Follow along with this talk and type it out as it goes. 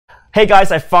Hey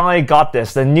guys, I finally got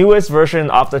this, the newest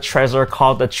version of the Trezor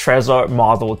called the Trezor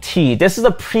Model T. This is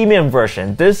a premium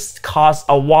version. This costs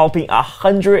a whopping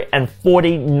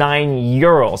 149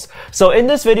 euros. So in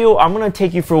this video, I'm going to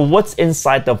take you through what's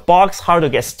inside the box, how to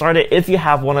get started if you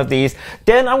have one of these.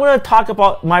 Then I'm going to talk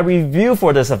about my review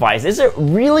for this device. Is it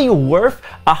really worth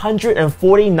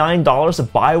 $149 to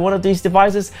buy one of these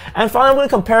devices? And finally, I'm going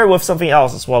to compare it with something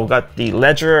else as well. We got the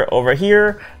Ledger over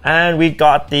here, and we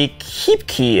got the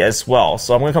Keepkey as well.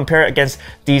 So I'm going to compare it against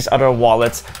these other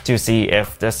wallets to see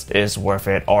if this is worth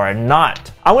it or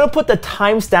not. I'm going to put the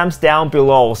timestamps down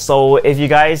below. So if you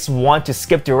guys want to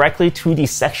skip directly to the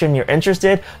section you're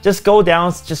interested, just go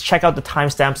down, just check out the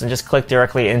timestamps and just click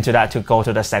directly into that to go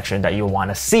to the section that you want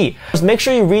to see. Just make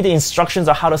sure you read the instructions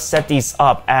on how to set these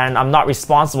up, and I'm not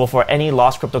responsible for any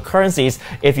lost cryptocurrencies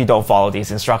if you don't follow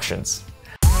these instructions.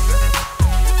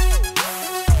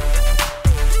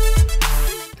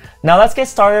 Now let's get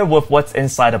started with what's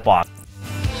inside the box.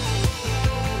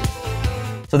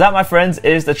 So that, my friends,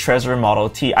 is the Trezor Model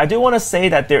T. I do want to say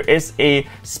that there is a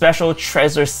special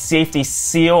Trezor safety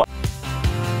seal.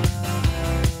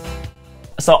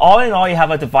 So all in all, you have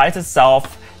a device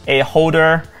itself, a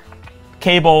holder,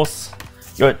 cables,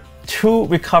 your 2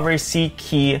 recovery seed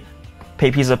key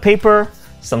piece of paper,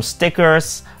 some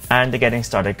stickers, and the getting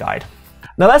started guide.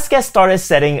 Now let's get started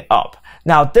setting up.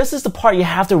 Now, this is the part you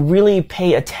have to really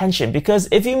pay attention, because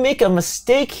if you make a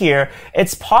mistake here,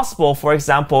 it's possible, for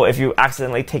example, if you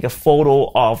accidentally take a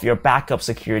photo of your backup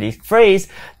security phrase,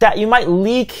 that you might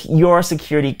leak your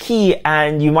security key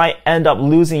and you might end up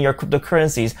losing your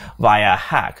cryptocurrencies via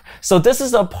hack. So this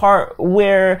is the part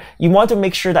where you want to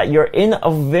make sure that you're in a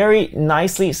very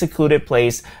nicely secluded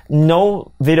place,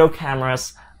 no video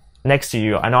cameras next to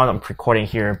you. I know I'm recording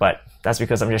here, but that's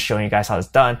because I'm just showing you guys how it's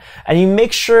done. And you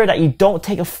make sure that you don't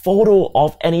take a photo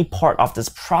of any part of this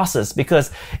process,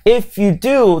 because if you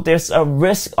do, there's a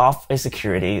risk of a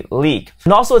security leak.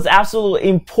 And also, it's absolutely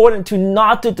important to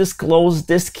not to disclose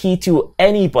this key to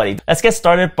anybody. Let's get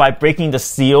started by breaking the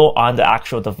seal on the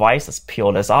actual device. Let's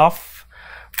peel this off.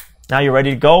 Now you're ready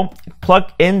to go.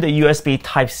 Plug in the USB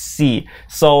Type-C.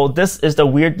 So this is the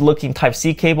weird looking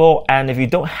Type-C cable, and if you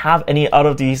don't have any out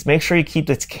of these, make sure you keep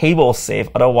this cable safe.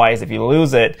 Otherwise, if you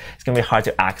lose it, it's gonna be hard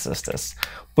to access this.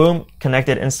 Boom, connect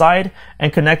it inside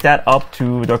and connect that up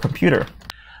to the computer.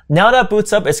 Now that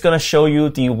boots up, it's going to show you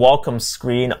the welcome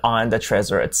screen on the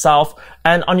Trezor itself.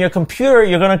 And on your computer,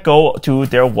 you're going to go to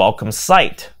their welcome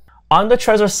site. On the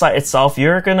Trezor site itself,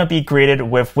 you're going to be greeted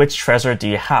with which Trezor do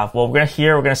you have. Well, we're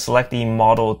going to select the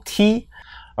Model T.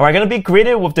 We're going to be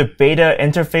greeted with the beta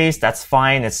interface. That's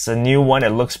fine. It's a new one. It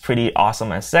looks pretty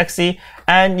awesome and sexy.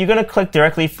 And you're going to click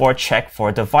directly for check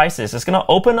for devices. It's going to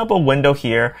open up a window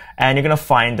here, and you're going to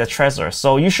find the Trezor.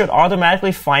 So you should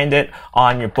automatically find it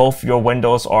on both your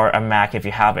Windows or a Mac if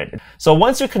you have it. So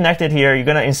once you're connected here, you're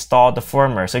going to install the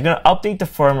firmware. So you're going to update the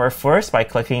firmware first by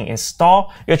clicking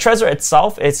install. Your Trezor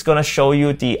itself, it's going to show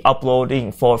you the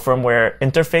uploading for firmware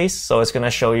interface. So it's going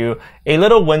to show you a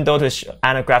little window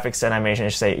and a graphics animation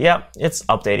to say, yeah, it's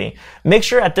updating. Make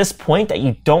sure at this point that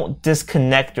you don't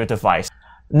disconnect your device.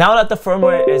 Now that the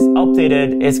firmware is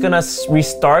updated, it's going to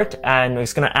restart, and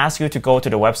it's going to ask you to go to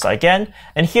the website again.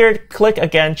 And here, click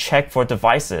again, check for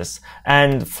devices.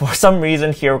 And for some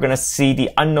reason here, we're going to see the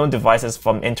unknown devices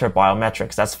from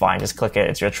Interbiometrics. That's fine. Just click it.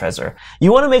 It's your Trezor.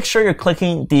 You want to make sure you're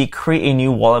clicking the create a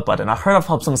new wallet button. I heard of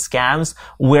some scams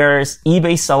where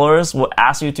eBay sellers will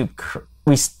ask you to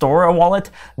restore a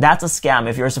wallet. That's a scam.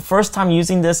 If you're the first time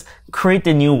using this, create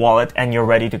the new wallet and you're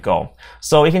ready to go.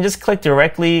 So you can just click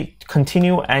directly,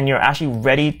 continue, and you're actually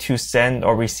ready to send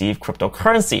or receive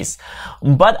cryptocurrencies.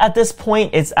 But at this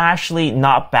point, it's actually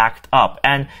not backed up.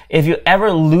 And if you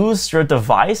ever lose your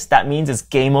device, that means it's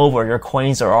game over. Your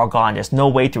coins are all gone. There's no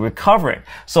way to recover it.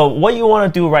 So what you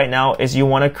want to do right now is you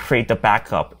want to create the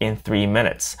backup in 3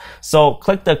 minutes. So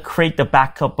click the create the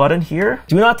backup button here.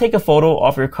 Do not take a photo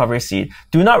of your recovery seed.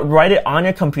 Do not write it on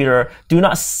your computer. Do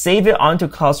not save it onto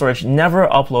cloud storage. Never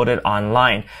upload it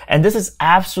online. And this is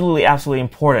absolutely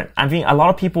important. I mean, a lot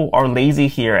of people are lazy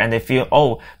here and they feel,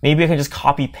 oh, maybe I can just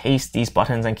copy paste these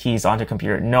buttons and keys onto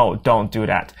computer. No, don't do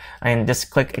that. And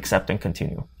just click accept and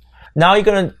continue. Now you're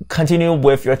going to continue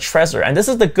with your Trezor. And this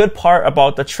is the good part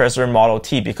about the Trezor Model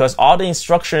T, because all the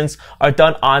instructions are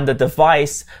done on the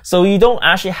device. So you don't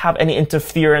actually have any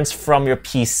interference from your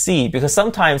PC, because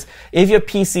sometimes if your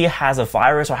PC has a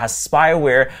virus or has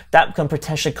spyware, that can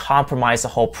potentially compromise the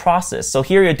whole process. So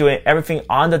here you're doing everything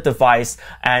on the device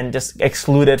and just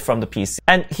excluded from the PC.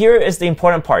 And here is the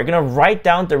important part. You're going to write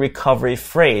down the recovery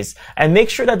phrase and make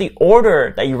sure that the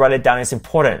order that you write it down is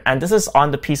important. And this is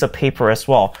on the piece of paper as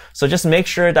well. So just make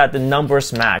sure that the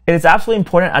numbers match. It is absolutely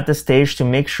important at this stage to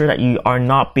make sure that you are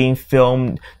not being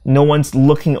filmed, no one's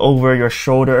looking over your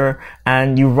shoulder,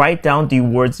 and you write down the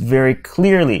words very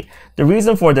clearly. The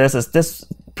reason for this is this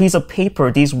piece of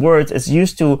paper, these words, is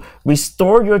used to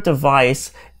restore your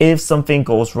device if something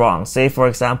goes wrong. Say, for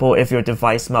example, if your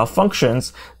device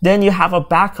malfunctions, then you have a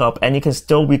backup and you can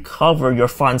still recover your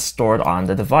funds stored on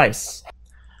the device.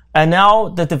 And now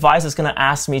the device is going to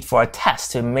ask me for a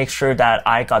test to make sure that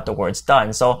I got the words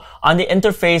done. So on the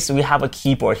interface, we have a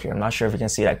keyboard here. I'm not sure if you can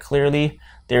see that clearly.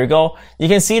 There you go. You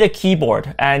can see the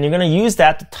keyboard, and you're going to use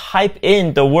that to type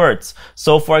in the words.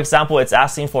 So for example, it's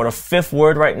asking for the 5th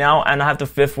word right now, and I have the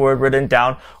 5th word written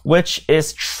down, which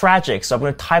is tragic. So I'm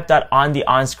going to type that on the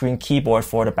on-screen keyboard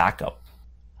for the backup.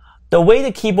 The way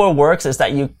the keyboard works is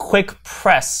that you quick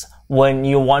press when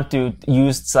you want to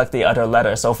select the other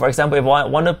letter. So for example, if I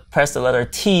want to press the letter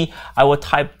T, I will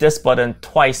type this button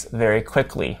twice very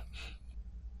quickly.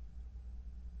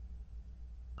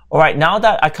 Alright, now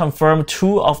that I confirmed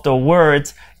 2 of the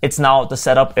words, it's now the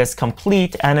setup is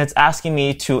complete and it's asking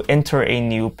me to enter a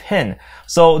new PIN.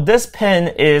 So this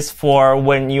PIN is for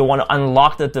when you want to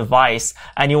unlock the device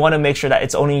and you want to make sure that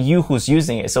it's only you who's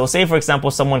using it. So say for example,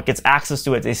 someone gets access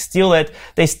to it, they steal it,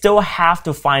 they still have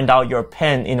to find out your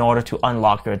PIN in order to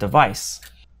unlock your device.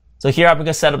 So here I'm going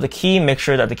to set up the key, make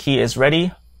sure that the key is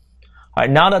ready.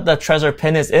 Alright, now that the Trezor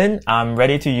PIN is in, I'm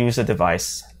ready to use the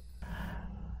device.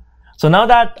 So now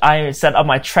that I set up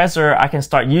my Trezor, I can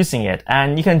start using it.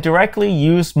 And you can directly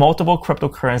use multiple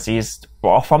cryptocurrencies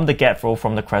from the get-go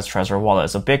from the Trezor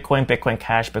wallet. So Bitcoin, Bitcoin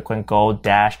Cash, Bitcoin Gold,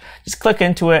 Dash. Just click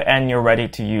into it and you're ready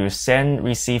to use. Send,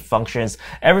 receive functions.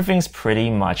 Everything's pretty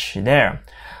much there.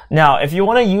 Now, if you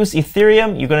want to use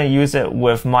Ethereum, you're going to use it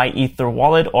with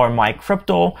MyEtherWallet or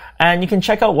MyCrypto, and you can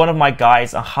check out one of my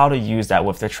guides on how to use that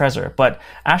with the Trezor. But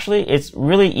actually, it's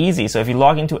really easy. So if you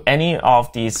log into any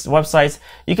of these websites,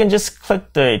 you can just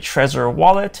click the Trezor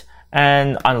wallet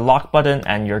and unlock button,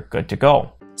 and you're good to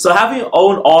go. So having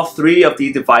owned all 3 of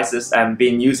these devices and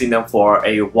been using them for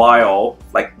a while,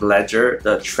 like the Ledger,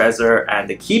 the Trezor, and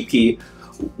the Keepkey,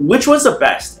 which was the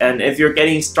best? And if you're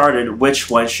getting started, which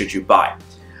one should you buy?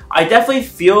 I definitely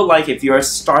feel like if you're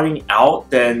starting out,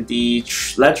 then the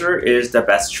Ledger is the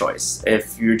best choice.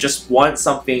 If you just want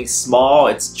something small,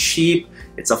 it's cheap,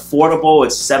 it's affordable,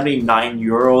 it's 79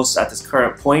 euros at this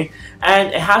current point,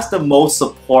 and it has the most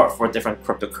support for different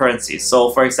cryptocurrencies. So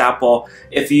for example,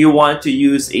 if you want to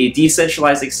use a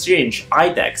decentralized exchange,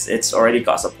 IDEX, it's already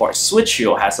got support.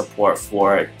 Switch.io has support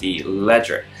for the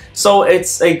Ledger. So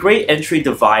it's a great entry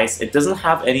device. It doesn't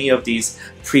have any of these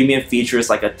premium features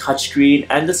like a touchscreen,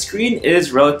 and the screen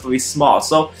is relatively small.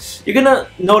 So you're gonna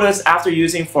notice after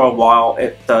using for a while,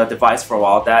 the device for a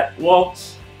while, that, well,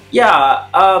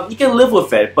 yeah, you can live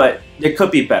with it, but it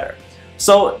could be better.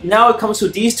 So now it comes to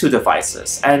these 2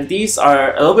 devices, and these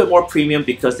are a little bit more premium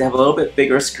because they have a little bit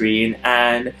bigger screen,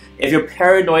 and if you're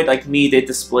paranoid like me, they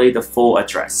display the full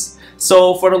address.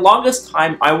 So for the longest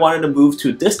time, I wanted to move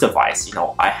to this device. You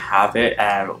know, I have it,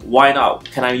 and why not?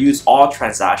 Can I use all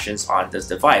transactions on this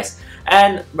device?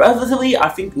 And relatively, I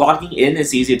think logging in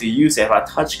is easier to use. I have a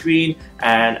touchscreen,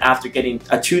 and after getting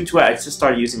attuned to it, I just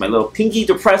started using my little pinky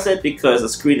to press it because the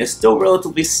screen is still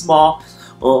relatively small.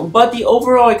 But the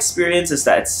overall experience is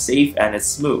that it's safe and it's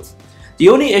smooth. The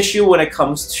only issue when it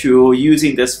comes to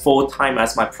using this full-time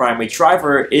as my primary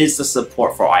driver is the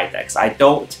support for IDEX.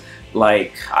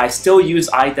 I still use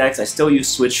IDEX, I still use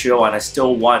Switch.io, and I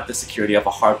still want the security of a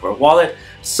hardware wallet.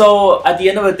 So at the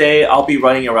end of the day, I'll be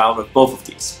running around with both of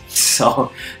these.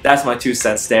 So that's my 2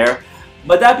 cents there.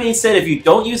 But that being said, if you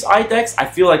don't use IDEX, I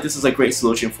feel like this is a great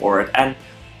solution for it. And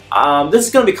this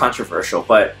is going to be controversial,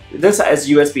 but this has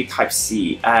USB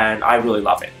Type-C, and I really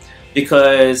love it.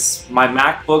 Because my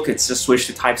MacBook, it's just switched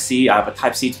to Type-C. I have a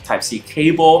Type-C to Type-C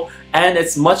cable, and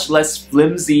it's much less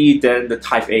flimsy than the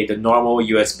Type-A, the normal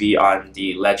USB on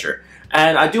the Ledger.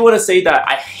 And I do want to say that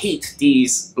I hate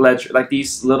these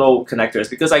these little connectors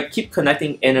because I keep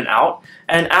connecting in and out,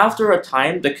 and after a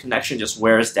time, the connection just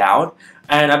wears down.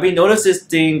 And I've been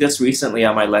noticing this recently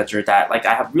on my Ledger that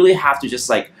I really have to just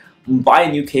buy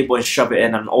a new cable and shove it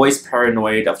in. I'm always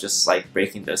paranoid of just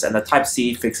breaking this, and the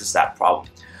Type-C fixes that problem.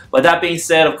 But that being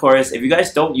said, of course, if you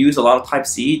guys don't use a lot of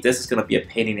Type-C, this is going to be a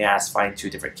pain in the ass finding 2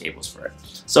 different cables for it.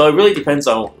 So it really depends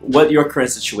on what your current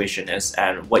situation is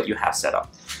and what you have set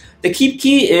up. The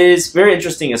Keepkey is very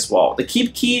interesting as well. The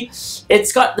Keepkey,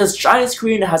 it's got this giant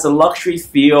screen, it has a luxury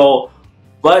feel,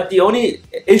 but the only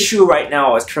issue right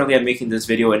now, as currently I'm making this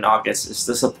video in August, is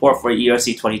the support for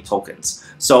ERC20 tokens.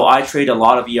 So I trade a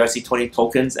lot of ERC20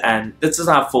 tokens, and this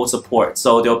doesn't have full support.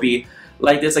 So there'll be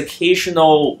this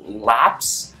occasional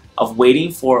lapse of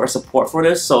waiting for support for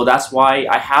this, so that's why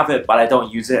I have it, but I don't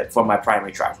use it for my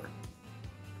primary driver.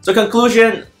 So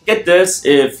conclusion, get this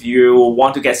if you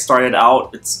want to get started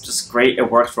out. It's just great.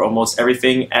 It works for almost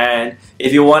everything. And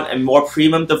if you want a more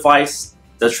premium device,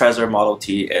 the Trezor Model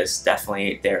T is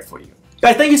definitely there for you.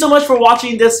 Guys, thank you so much for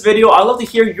watching this video. I'd love to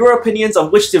hear your opinions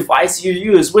of which device you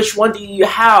use. Which one do you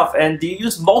have? And do you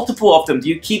use multiple of them? Do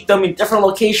you keep them in different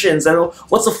locations? And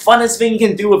what's the funnest thing you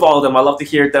can do with all of them? I'd love to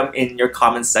hear them in your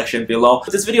comments section below.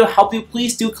 If this video helped you,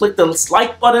 please do click the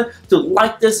like button to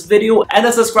like this video and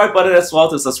the subscribe button as well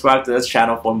to subscribe to this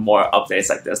channel for more updates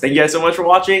like this. Thank you guys so much for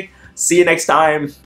watching. See you next time.